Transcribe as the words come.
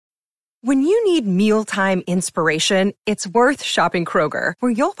When you need mealtime inspiration, it's worth shopping Kroger,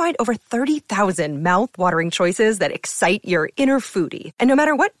 where you'll find over 30,000 mouth-watering choices that excite your inner foodie. And no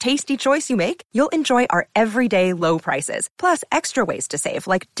matter what tasty choice you make, you'll enjoy our everyday low prices, plus extra ways to save,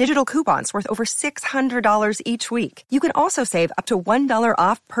 like digital coupons worth over $600 each week. You can also save up to $1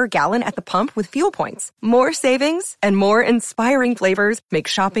 off per gallon at the pump with fuel points. More savings and more inspiring flavors make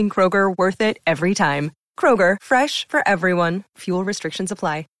shopping Kroger worth it every time. Kroger, fresh for everyone. Fuel restrictions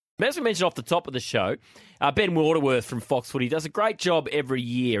apply. As we mentioned off the top of the show, Ben Waterworth from Fox Footy does a great job every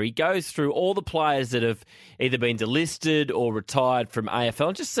year. He goes through all the players that have either been delisted or retired from AFL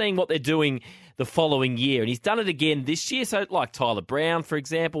and just seeing what they're doing the following year. And he's done it again this year. So like Tyler Brown, for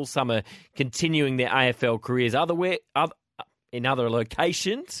example, some are continuing their AFL careers in other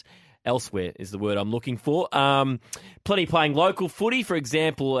locations. Elsewhere is the word I'm looking for. Plenty playing local footy. For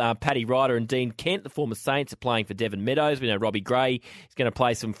example, Paddy Ryder and Dean Kent, the former Saints, are playing for Devon Meadows. We know Robbie Gray is going to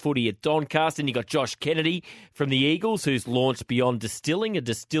play some footy at Doncaster. And you've got Josh Kennedy from the Eagles, who's launched Beyond Distilling, a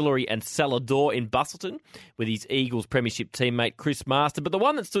distillery and cellar door in Busselton, with his Eagles premiership teammate Chris Master. But the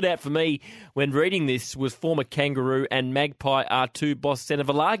one that stood out for me when reading this was former Kangaroo and Magpie R2 boss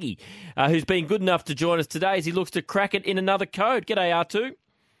Senavalagi, who's been good enough to join us today as he looks to crack it in another code. G'day, R2.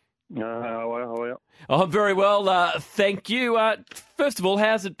 How are you? Oh, very well, thank you. First of all,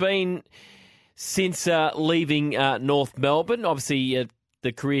 how's it been since leaving North Melbourne? Obviously,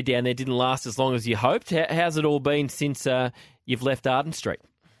 the career down there didn't last as long as you hoped. How's it all been since you've left Arden Street?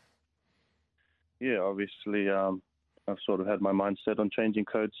 Yeah, obviously, I've sort of had my mind set on changing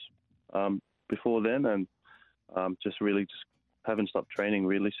codes before then, and just haven't stopped training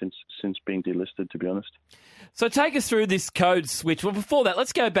really since being delisted, to be honest. So take us through this code switch. Well, before that,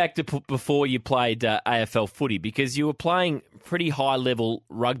 let's go back to before you played AFL footy, because you were playing pretty high-level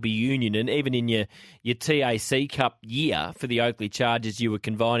rugby union, and even in your TAC Cup year for the Oakley Chargers, you were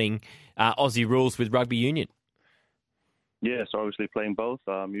combining Aussie rules with rugby union. Yeah, so obviously playing both,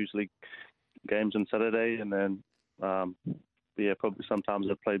 usually games on Saturday, and then, probably sometimes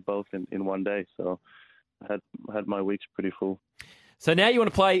I played both in one day, so I had my weeks pretty full. So now you want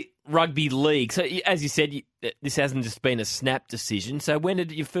to play rugby league. So as you said, this hasn't just been a snap decision. So when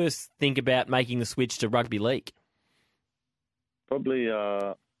did you first think about making the switch to rugby league? Probably,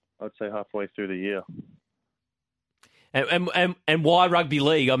 I'd say halfway through the year. And why rugby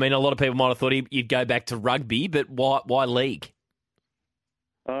league? I mean, a lot of people might have thought you'd go back to rugby, but why league?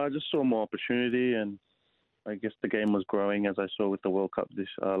 I just saw more opportunity, and I guess the game was growing as I saw with the World Cup this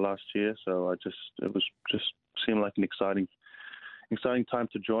last year. So it was seemed like an exciting time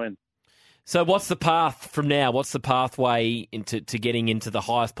to join. So what's the path from now? What's the pathway to getting into the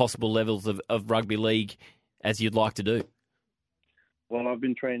highest possible levels of rugby league as you'd like to do? Well, I've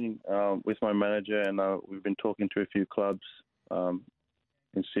been training with my manager, and we've been talking to a few clubs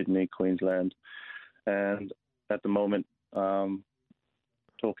in Sydney, Queensland, and at the moment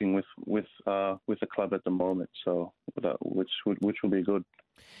talking with a club at the moment. So which will be good.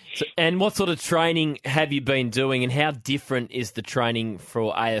 So, and what sort of training have you been doing, and how different is the training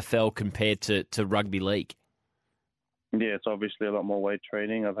for AFL compared to rugby league? Yeah, it's obviously a lot more weight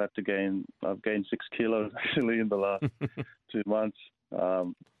training. I've gained 6 kilos actually in the last 2 months.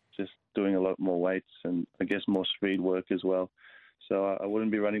 Just doing a lot more weights and I guess more speed work as well. So I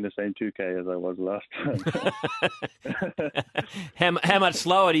wouldn't be running the same 2K as I was last time. How much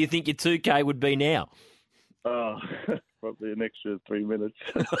slower do you think your 2K would be now? Oh, probably an extra 3 minutes.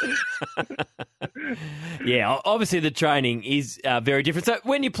 Yeah, obviously the training is very different. So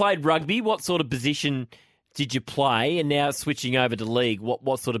when you played rugby, what sort of position did you play? And now switching over to league,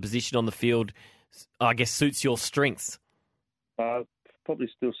 what sort of position on the field, I guess, suits your strengths? Probably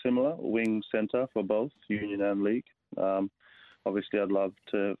still similar, wing centre for both union and league. Obviously, I'd love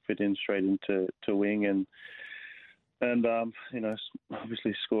to fit in straight into wing and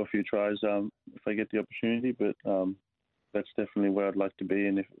obviously score a few tries if I get the opportunity. But that's definitely where I'd like to be,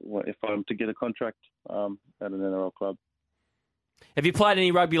 and if I'm to get a contract at an NRL club. Have you played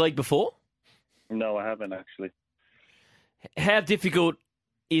any rugby league before? No, I haven't actually. How difficult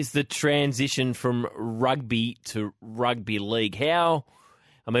is the transition from rugby to rugby league?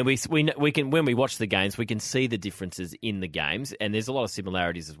 We can, when we watch the games, we can see the differences in the games, and there's a lot of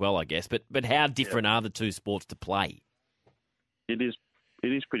similarities as well, I guess. But how different are the two sports to play? It is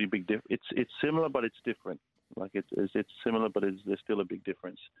pretty big. It's similar, but it's different. Like it's similar, but there's still a big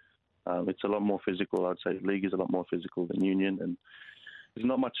difference. It's a lot more physical. I'd say league is a lot more physical than union, and there's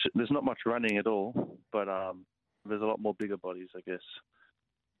not much running at all. But there's a lot more bigger bodies, I guess.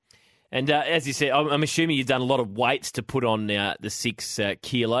 And as you said, I'm assuming you've done a lot of weights to put on the 6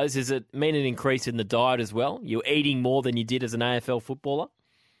 kilos. Does it mean an increase in the diet as well? You're eating more than you did as an AFL footballer?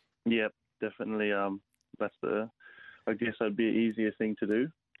 Yeah, definitely. That's I guess that'd be an easier thing to do.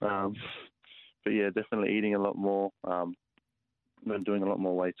 But yeah, definitely eating a lot more, and doing a lot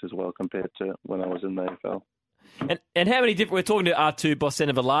more weights as well compared to when I was in the AFL. And how many different... We're talking to Artu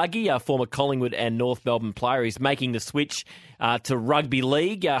Bosenovalagi, a former Collingwood and North Melbourne player. He's making the switch to rugby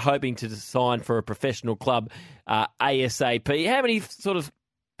league, hoping to sign for a professional club ASAP. How many sort of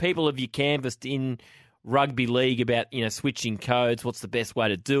people have you canvassed in rugby league about, switching codes? What's the best way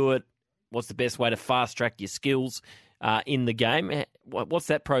to do it? What's the best way to fast track your skills in the game? What's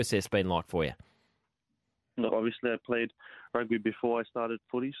that process been like for you? Look, obviously, I played rugby before I started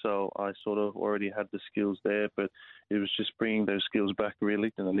footy, so I sort of already had the skills there, but it was just bringing those skills back,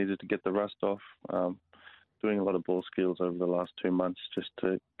 really, and I needed to get the rust off. Doing a lot of ball skills over the last 2 months just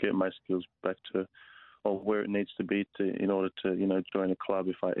to get my skills back to where it needs to be in order to join a club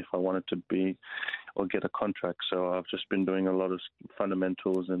if I wanted to be or get a contract. So I've just been doing a lot of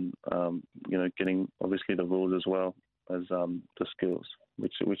fundamentals and getting obviously the rules as well as the skills,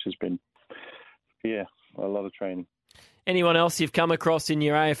 which has been a lot of training. Anyone else you've come across in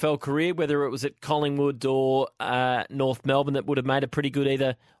your AFL career, whether it was at Collingwood or North Melbourne, that would have made a pretty good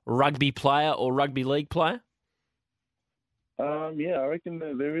either rugby player or rugby league player? I reckon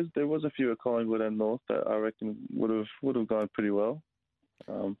there was a few at Collingwood and North that I reckon would have gone pretty well.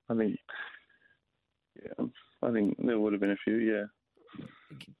 I think there would have been a few. Yeah.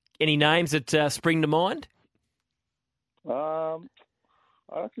 Any names that spring to mind?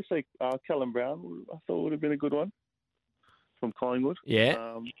 I have to say Callum Brown. I thought would have been a good one from Collingwood.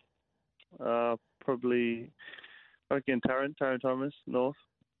 Yeah. Probably again Taron Thomas, North.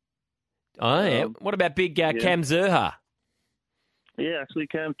 Oh yeah. What about big Cam Zurhaar? Yeah, actually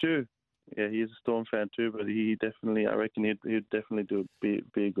Cam too. Yeah, he's a Storm fan too, but I reckon he'd definitely be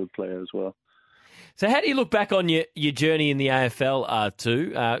a good player as well. So how do you look back on your journey in the AFL,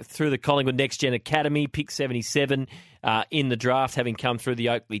 through the Collingwood Next Gen Academy, pick 77 in the draft, having come through the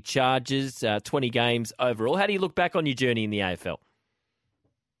Oakleigh Chargers, 20 games overall. How do you look back on your journey in the AFL?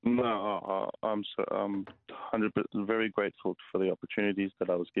 No, I'm 100% very grateful for the opportunities that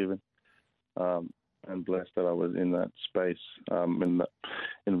I was given, and blessed that I was in that space, in that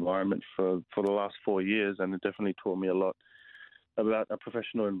environment for the last 4 years, and it definitely taught me a lot about a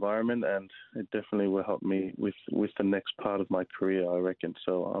professional environment, and it definitely will help me with the next part of my career, I reckon.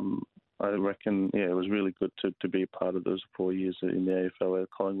 So I reckon, it was really good to be a part of those 4 years in the AFL at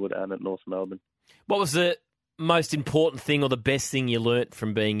Collingwood and at North Melbourne. What was the most important thing or the best thing you learnt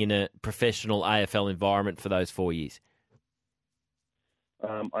from being in a professional AFL environment for those 4 years?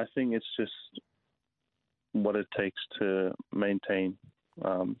 I think it's just what it takes to maintain,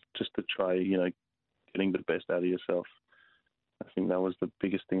 just to try, getting the best out of yourself. I think that was the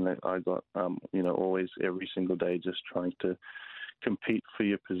biggest thing that I got, always every single day, just trying to compete for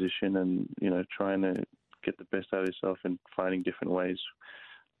your position and, trying to get the best out of yourself and finding different ways,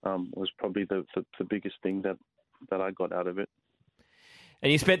 was probably the biggest thing that I got out of it.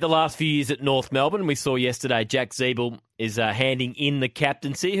 And you spent the last few years at North Melbourne. We saw yesterday Jack Ziebell is handing in the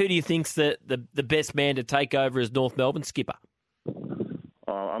captaincy. Who do you think's the best man to take over as North Melbourne skipper?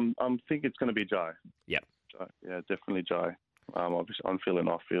 I'm thinking it's going to be Jai. Yep. Jai. Yeah, definitely Jai. Obviously on field and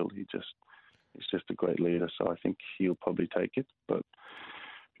off field, he's just a great leader. So I think he'll probably take it, but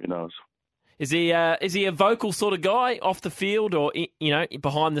who knows? Is he a vocal sort of guy off the field or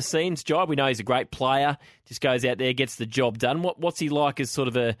behind the scenes? Jai, we know he's a great player. Just goes out there, gets the job done. What's he like as sort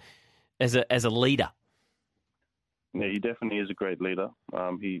of as a leader? Yeah, he definitely is a great leader.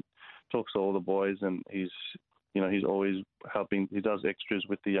 He talks to all the boys, and he's always helping. He does extras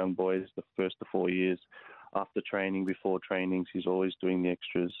with the young boys the first 4 years. After training, before trainings, he's always doing the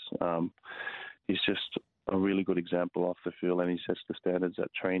extras. He's just a really good example off the field, and he sets the standards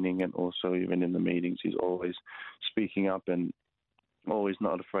at training and also even in the meetings. He's always speaking up and always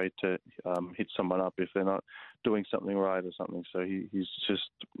not afraid to hit someone up if they're not doing something right or something. So he's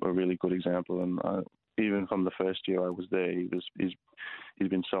just a really good example, and even from the first year I was there, he's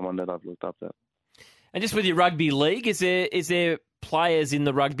been someone that I've looked up at. And just with your rugby league, is there players in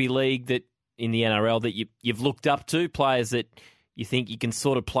the rugby league that in the NRL that you've looked up to, players that you think you can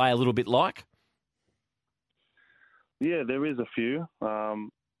sort of play a little bit like? Yeah, there is a few.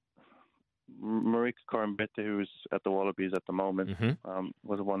 Marika Korombete, who is at the Wallabies at the moment,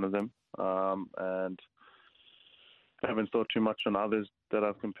 was one of them. And I haven't thought too much on others that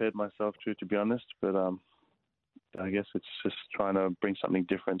I've compared myself to be honest. But I guess it's just trying to bring something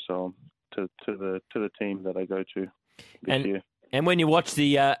different to the team that I go to this year. And when you watch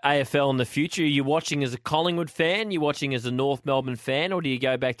the AFL in the future, are you watching as a Collingwood fan, are you watching as a North Melbourne fan, or do you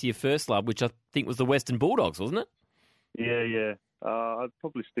go back to your first love, which I think was the Western Bulldogs, wasn't it? Yeah. I'd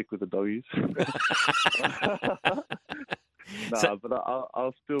probably stick with the doggies. But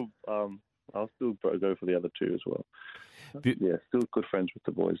I'll still go for the other two as well. Yeah, still good friends with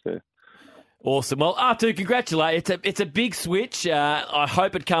the boys there. Awesome. Well, Artu, congratulate. It's a big switch. I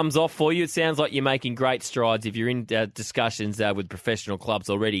hope it comes off for you. It sounds like you're making great strides. If you're in discussions with professional clubs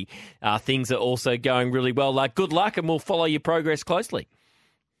already, things are also going really well. Good luck, and we'll follow your progress closely.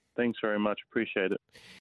 Thanks very much. Appreciate it.